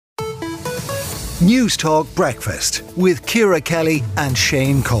News Talk Breakfast with Ciara Kelly and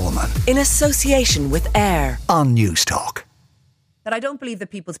Shane Coleman. In association with Air. On News Talk. That I don't believe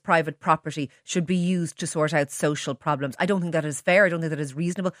that people's private property should be used to sort out social problems. I don't think that is fair. I don't think that is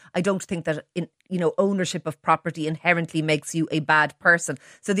reasonable. I don't think that ownership of property inherently makes you a bad person.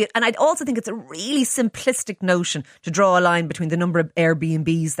 And I also think it's a really simplistic notion to draw a line between the number of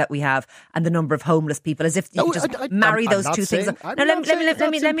Airbnbs that we have and the number of homeless people, as if you could just marry those two things. Now,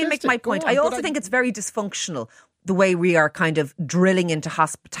 let me make my point. I also think it's very dysfunctional, the way we are kind of drilling into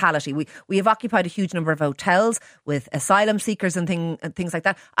hospitality. We have occupied a huge number of hotels with asylum seekers and things like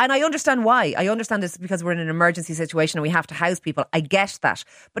that. And I understand why. I understand this because we're in an emergency situation and we have to house people. I get that.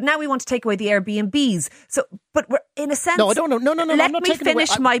 But now we want to take away the Airbnbs. But we're, in a sense... No, I don't know. No. Let me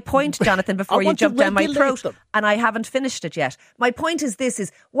finish my point, Jonathan, before you jump down my throat. And I haven't finished it yet. My point is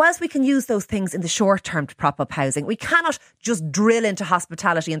this, whilst we can use those things in the short term to prop up housing, we cannot just drill into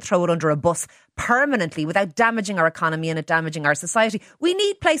hospitality and throw it under a bus permanently without damaging our economy and it damaging our society. We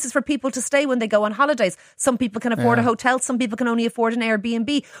need places for people to stay when they go on holidays. Some people can afford a hotel, some people can only afford an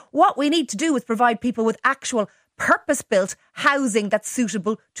Airbnb. What we need to do is provide people with actual purpose-built housing that's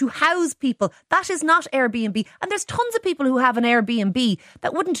suitable to house people. That is not Airbnb. And there's tons of people who have an Airbnb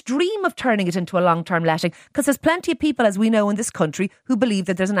that wouldn't dream of turning it into a long-term letting, because there's plenty of people, as we know in this country, who believe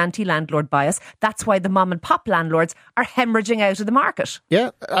that there's an anti-landlord bias. That's why the mom and pop landlords are hemorrhaging out of the market.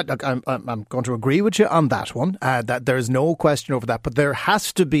 Yeah, I'm going to agree with you on that one, that there is no question over that. But there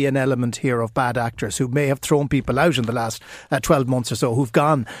has to be an element here of bad actors who may have thrown people out in the last 12 months or so, who've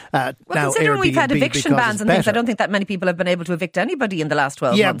gone now considering Airbnb, we've had eviction bans and things, I don't think that many people have been able to evict anybody in the last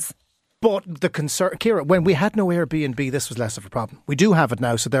 12 months. But the concern, Ciara, when we had no Airbnb, this was less of a problem. We do have it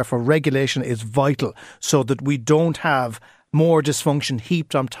now, so therefore regulation is vital so that we don't have more dysfunction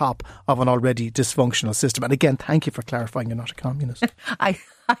heaped on top of an already dysfunctional system. And again, thank you for clarifying you're not a communist. I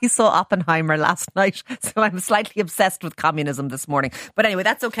saw Oppenheimer last night, so I'm slightly obsessed with communism this morning. But anyway,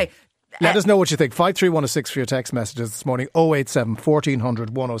 that's okay. Let us know what you think. 53106 for your text messages this morning. 087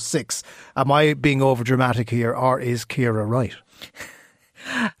 1400 106. Am I being over dramatic here, or is Ciara right?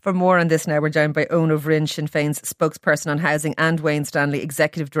 For more on this now, we're joined by Eoin O'Broin, Sinn Féin's spokesperson on housing, and Wayne Stanley,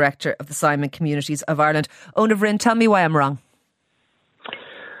 executive director of the Simon Communities of Ireland. Eoin O'Broin, tell me why I'm wrong.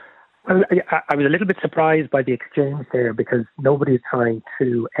 Well, I was a little bit surprised by the exchange there, because nobody is trying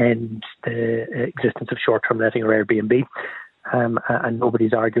to end the existence of short-term letting or Airbnb. And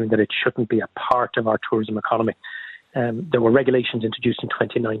nobody's arguing that it shouldn't be a part of our tourism economy. There were regulations introduced in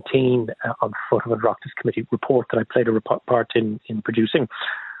 2019 on foot of a Oireachtas Committee report that I played a part in producing,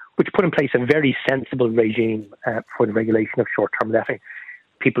 which put in place a very sensible regime for the regulation of short-term letting.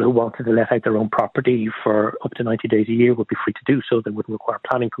 People who wanted to let out their own property for up to 90 days a year would be free to do so. They wouldn't require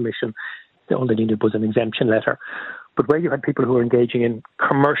planning permission. All they needed was an exemption letter. But where you had people who were engaging in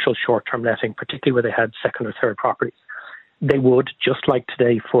commercial short-term letting, particularly where they had second or third properties, they would, just like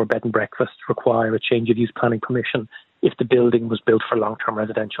today for bed and breakfast, require a change of use planning permission if the building was built for long-term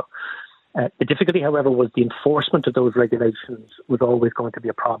residential. The difficulty, however, was the enforcement of those regulations was always going to be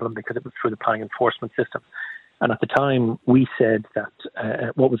a problem, because it was through the planning enforcement system. And at the time, we said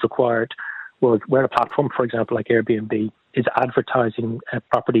that what was required was where a platform, for example, like Airbnb, is advertising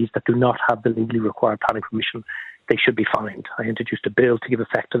properties that do not have the legally required planning permission, they should be fined. I introduced a bill to give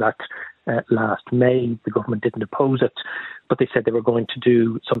effect to that last May. The government didn't oppose it, but they said they were going to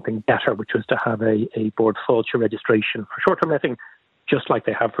do something better, which was to have a board fulture registration for short-term letting, just like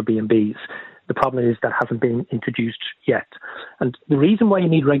they have for B&Bs. The problem is that hasn't been introduced yet. And the reason why you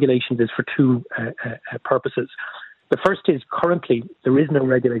need regulations is for two purposes. The first is currently there is no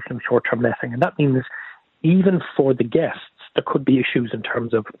regulation of short-term letting, and that means even for the guests, there could be issues in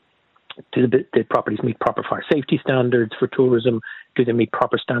terms of, do the properties meet proper fire safety standards for tourism? Do they meet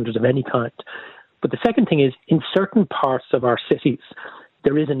proper standards of any kind? But the second thing is, in certain parts of our cities,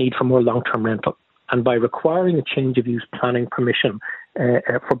 there is a need for more long-term rental. And by requiring a change of use planning permission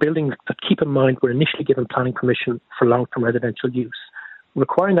for buildings that, keep in mind, were initially given planning permission for long-term residential use,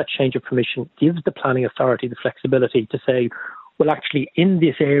 requiring that change of permission gives the planning authority the flexibility to say, well, actually, in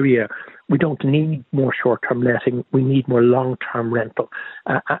this area, we don't need more short-term letting, we need more long-term rental.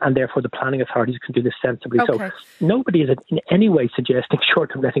 And therefore, the planning authorities can do this sensibly. Okay. So nobody is in any way suggesting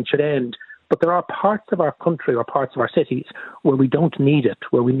short-term letting should end, but there are parts of our country or parts of our cities where we don't need it,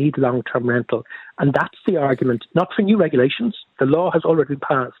 where we need long-term rental. And that's the argument, not for new regulations. The law has already been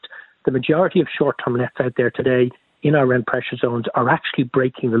passed. The majority of short-term lets out there today in our rent pressure zones are actually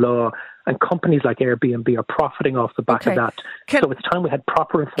breaking the law, And companies like Airbnb are profiting off the back of that. So it's time we had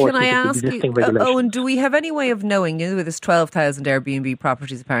proper enforcement of the existing regulations. Owen, do we have any way of knowing, with there's 12,000 Airbnb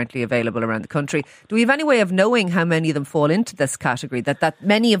properties apparently available around the country, do we have any way of knowing how many of them fall into this category? That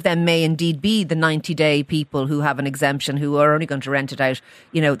many of them may indeed be the 90-day people who have an exemption, who are only going to rent it out,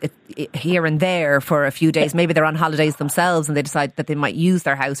 here and there for a few days. Maybe they're on holidays themselves and they decide that they might use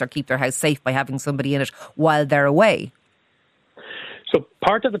their house or keep their house safe by having somebody in it while they're away. So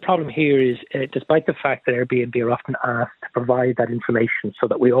part of the problem here is, despite the fact that Airbnb are often asked to provide that information so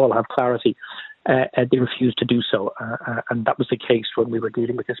that we all have clarity, they refuse to do so. And that was the case when we were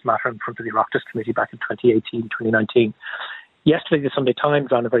dealing with this matter in front of the Oireachtas Committee back in 2018, 2019. Yesterday, the Sunday Times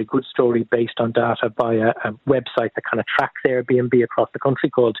ran a very good story based on data by a website that kind of tracks Airbnb across the country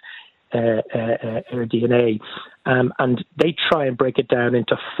called AirDNA. And they try and break it down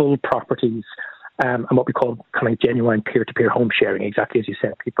into full properties and what we call kind of genuine peer-to-peer home sharing, exactly as you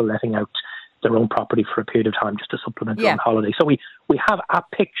said, people letting out their own property for a period of time just to supplement their own holiday. So we have a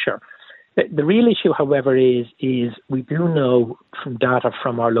picture. The real issue, however, is we do know from data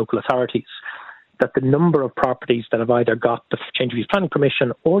from our local authorities that the number of properties that have either got the change of use planning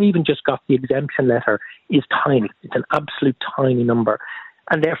permission or even just got the exemption letter is tiny. It's an absolute tiny number.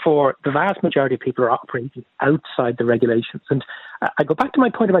 And therefore, the vast majority of people are operating outside the regulations. And I go back to my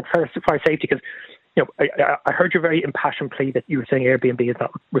point about fire safety, because I heard your very impassioned plea that you were saying Airbnb is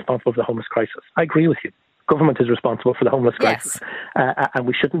not responsible for the homeless crisis. I agree with you. Government is responsible for the homeless crisis. Yes. And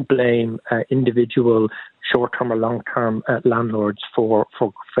we shouldn't blame individual short-term or long-term landlords for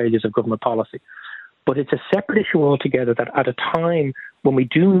failures of government policy. But it's a separate issue altogether that at a time when we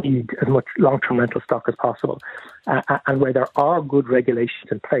do need as much long-term rental stock as possible and where there are good regulations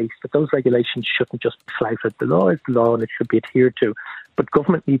in place, that those regulations shouldn't just be flouted. The law is the law and it should be adhered to. But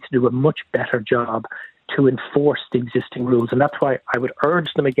government needs to do a much better job to enforce the existing rules. And that's why I would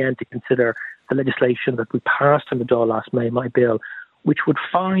urge them again to consider the legislation that we passed in the Dáil last May, my bill, which would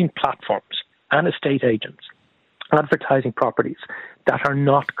fine platforms and estate agents advertising properties that are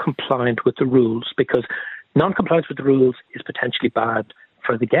not compliant with the rules, because non-compliance with the rules is potentially bad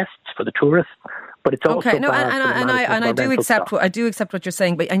for the guests, for the tourists, but it's also bad for the management of rental stock. I do accept what you're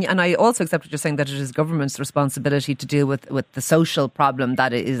saying, but and I also accept what you're saying, that it is government's responsibility to deal with the social problem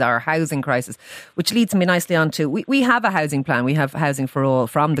that is our housing crisis, which leads me nicely on to we have a housing plan. We have Housing for All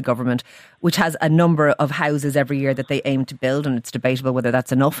from the government, which has a number of houses every year that they aim to build, and it's debatable whether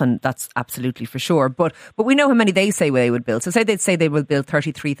that's enough, and that's absolutely for sure. But we know how many they say they would build. So say they will build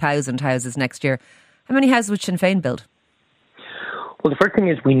 33,000 houses next year. How many houses would Sinn Fein build? Well, the first thing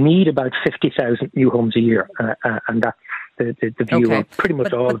is we need about 50,000 new homes a year, and that's the view of pretty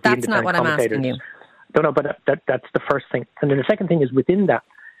much all of the independent commentators. But that's not what I'm asking you. No, but that's the first thing. And then the second thing is, within that,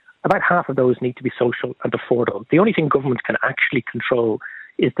 about half of those need to be social and affordable. The only thing government can actually control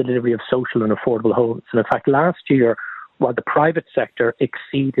is the delivery of social and affordable homes. And in fact, last year, while the private sector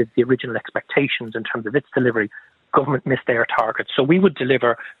exceeded the original expectations in terms of its delivery, government missed their targets. So we would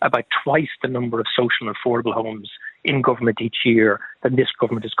deliver about twice the number of social and affordable homes in government each year than this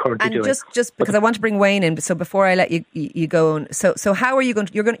government is currently doing. And just because I want to bring Wayne in, so before I let you go on, so how are you going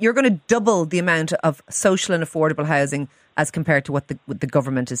to, you're going to double the amount of social and affordable housing as compared to what the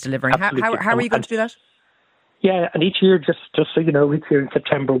government is delivering? How are you going to do that? Yeah, and each year, just so you know, each year in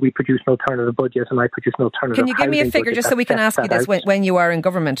September we produce an alternative budget, and I produce an alternative. Can you give me a figure just so we can ask you this when you are in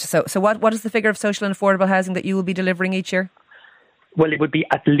government? So what is the figure of social and affordable housing that you will be delivering each year? Well, it would be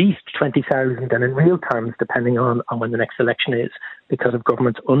at least 20,000, and in real terms, depending on when the next election is, because of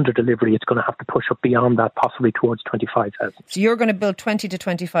government's under-delivery, it's going to have to push up beyond that, possibly towards 25,000. So you're going to build 20 to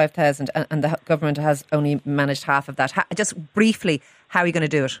 25,000, and the government has only managed half of that. Just briefly, how are you going to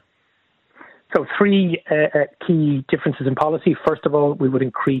do it? So three key differences in policy. First of all, we would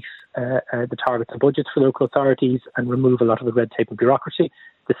increase the targets and budgets for local authorities and remove a lot of the red tape and bureaucracy.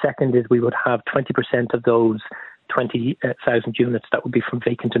 The second is we would have 20% of those 20,000 units that would be from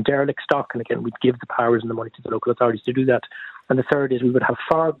vacant and derelict stock. And again, we'd give the powers and the money to the local authorities to do that. And the third is we would have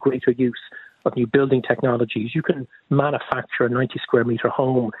far greater use of new building technologies. You can manufacture a 90 square metre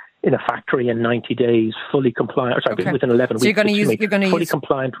home in a factory in 90 days, fully compliant, within 11 weeks. You're going to fully use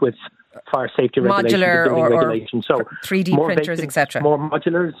compliant with fire safety regulations, building regulations. So 3D printers, etc. More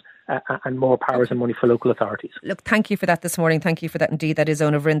modulars and more powers and money for local authorities. Look, thank you for that this morning. Thank you for that indeed. That is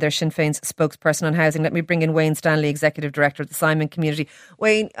Eoin O'Broin, Sinn Féin's spokesperson on housing. Let me bring in Wayne Stanley, Executive Director of the Simon Community.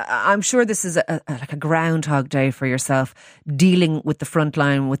 Wayne, I'm sure this is like a groundhog day for yourself, dealing with the front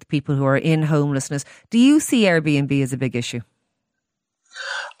line with people who are in homelessness. Do you see Airbnb as a big issue?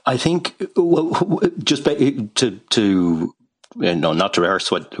 I think, just to not to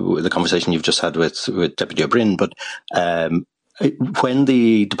rehearse what the conversation you've just had with Deputy O'Brien, but when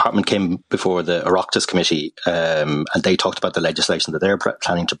the department came before the Oireachtas committee and they talked about the legislation that they're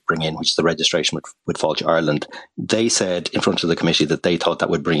planning to bring in, which is the registration with Fáilte Ireland, they said in front of the committee that they thought that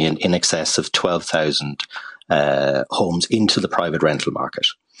would bring in excess of 12,000 homes into the private rental market.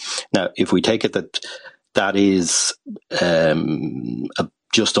 Now, if we take it that is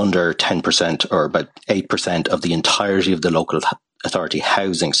just under 10% or about 8% of the entirety of the local authority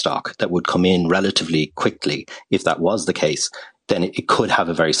housing stock that would come in relatively quickly, if that was the case, then it could have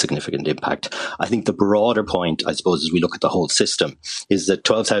a very significant impact. I think the broader point, I suppose, as we look at the whole system, is that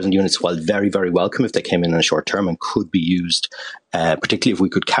 12,000 units, while very, very welcome if they came in a short term and could be used, particularly if we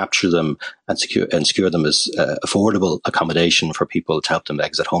could capture them and secure them as affordable accommodation for people to help them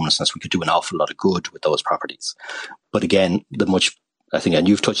exit homelessness, we could do an awful lot of good with those properties. But again, I think, and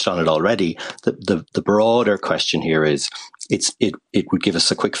you've touched on it already, the broader question here is it would give us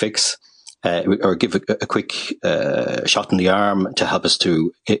a quick fix. Or give a quick shot in the arm to help us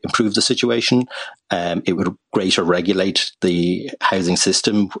to improve the situation. It would greater regulate the housing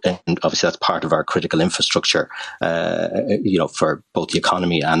system, and obviously that's part of our critical infrastructure, for both the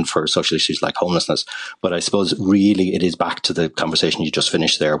economy and for social issues like homelessness. But I suppose really it is back to the conversation you just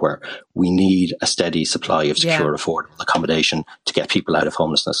finished there, where we need a steady supply of secure, affordable accommodation to get people out of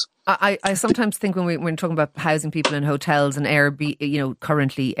homelessness. I sometimes think when we're talking about housing people in hotels and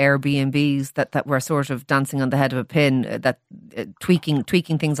currently Airbnbs, that we're sort of dancing on the head of a pin, that tweaking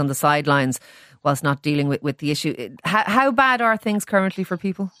things on the sidelines whilst not dealing with the issue. How bad are things currently for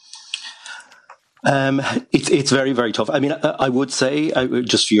people? It's very, very tough. I mean, I would say,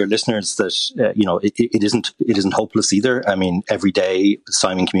 just for your listeners, that it isn't hopeless either. I mean, every day,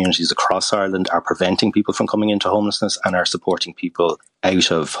 Simon communities across Ireland are preventing people from coming into homelessness and are supporting people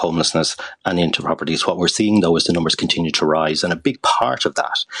out of homelessness and into properties. What we're seeing, though, is the numbers continue to rise, and a big part of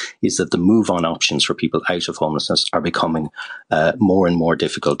that is that the move-on options for people out of homelessness are becoming more and more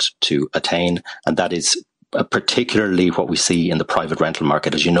difficult to attain, and that is particularly what we see in the private rental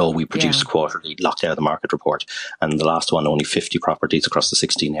market. As you know, we produce a quarterly locked out of the market report, and the last one, only 50 properties across the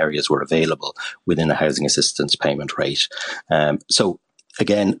 16 areas were available within a housing assistance payment rate. So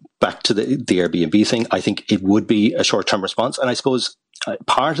again, back to the Airbnb thing, I think it would be a short-term response. And I suppose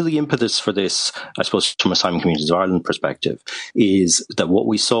part of the impetus for this, I suppose from a Simon Communities of Ireland perspective, is that what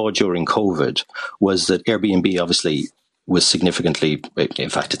we saw during COVID was that Airbnb obviously was significantly, in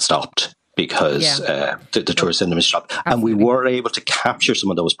fact, it stopped because the tourist industry stopped. Absolutely. And we were able to capture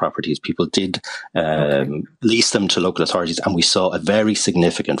some of those properties. People did lease them to local authorities, and we saw a very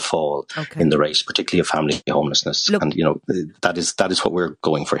significant fall in the rate, particularly of family homelessness. Look, and that is what we're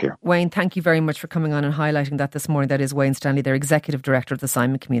going for here. Wayne, thank you very much for coming on and highlighting that this morning. That is Wayne Stanley, their Executive Director of the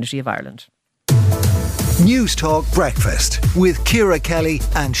Simon Community of Ireland. News Talk Breakfast with Ciara Kelly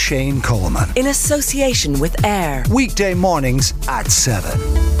and Shane Coleman. In association with AIR. Weekday mornings at 7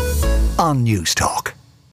 on News Talk.